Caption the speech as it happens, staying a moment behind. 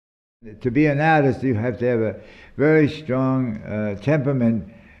To be an artist, you have to have a very strong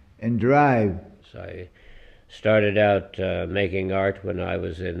temperament and drive. So I started out making art when I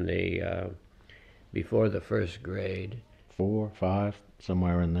was in the before the first grade. 4, 5,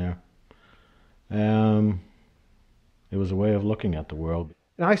 somewhere in there. It was a way of looking at the world.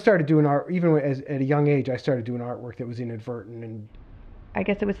 And I started doing art, even at a young age, I started doing artwork that was inadvertent. And I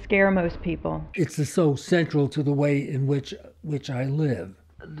guess it would scare most people. It's so central to the way in which I live.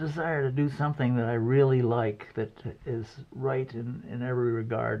 A desire to do something that I really like, that is right in every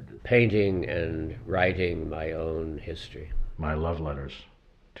regard. Painting and writing my own history. My love letters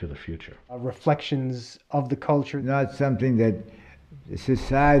to the future. Reflections of the culture. Not something that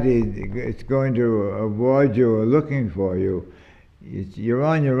society is going to avoid you or looking for you. You're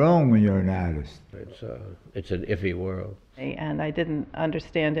on your own when you're an artist. It's an iffy world. And I didn't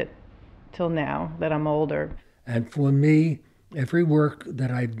understand it till now that I'm older. And for me, every work that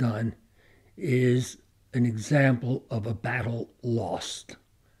I've done is an example of a battle lost.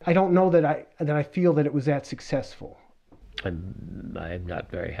 I don't know that I feel that it was that successful. I'm not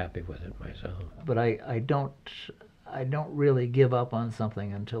very happy with it myself. But I don't really give up on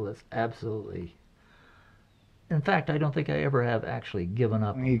something until it's absolutely. In fact, I don't think I ever have actually given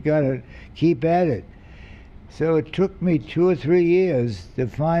up. You got to keep at it. So it took me 2 or 3 years to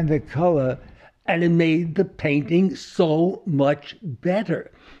find the color. And it made the painting so much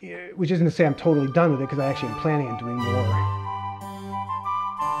better. Which isn't to say I'm totally done with it, because I actually am planning on doing more.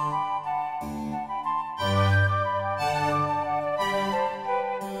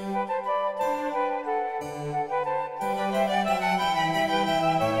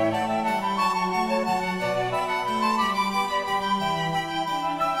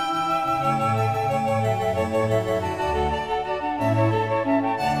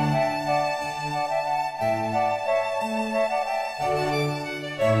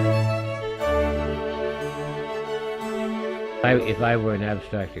 If I were an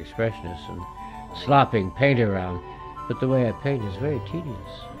abstract expressionist and slopping paint around, but the way I paint is very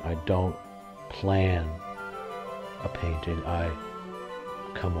tedious. I don't plan a painting. I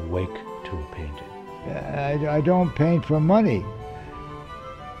come awake to a painting. I don't paint for money.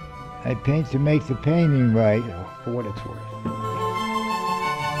 I paint to make the painting right. For what it's worth.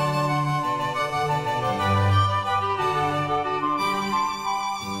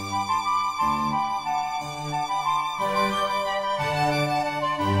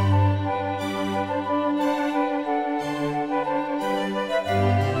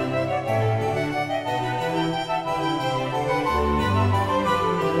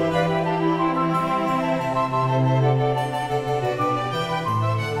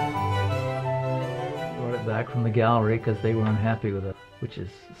 From the gallery because they were unhappy with it, which is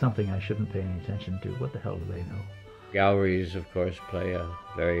something I shouldn't pay any attention to. What the hell do they know? Galleries, of course, play a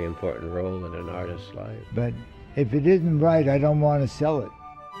very important role in an artist's life. But if it isn't right, I don't want to sell it.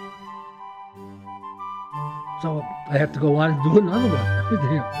 So I have to go on and do another one.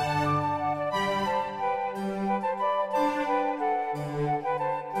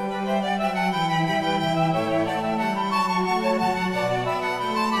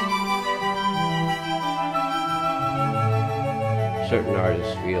 Certain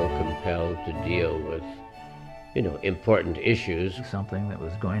artists feel compelled to deal with, important issues. Something that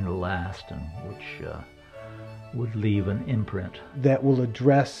was going to last and which would leave an imprint. That will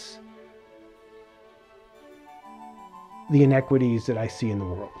address the inequities that I see in the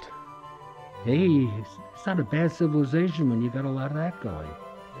world. Hey, it's not a bad civilization when you got a lot of that going.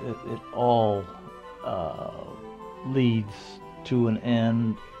 It all leads to an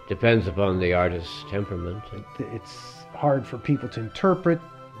end. Depends upon the artist's temperament. It's hard for people to interpret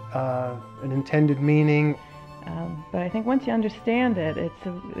an intended meaning. But I think once you understand it,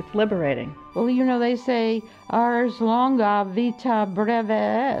 it's liberating. Well, they say, ars longa vita breve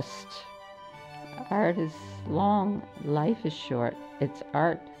est. Art is long, life is short. It's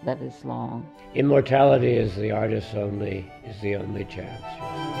art that is long. Immortality is the only chance.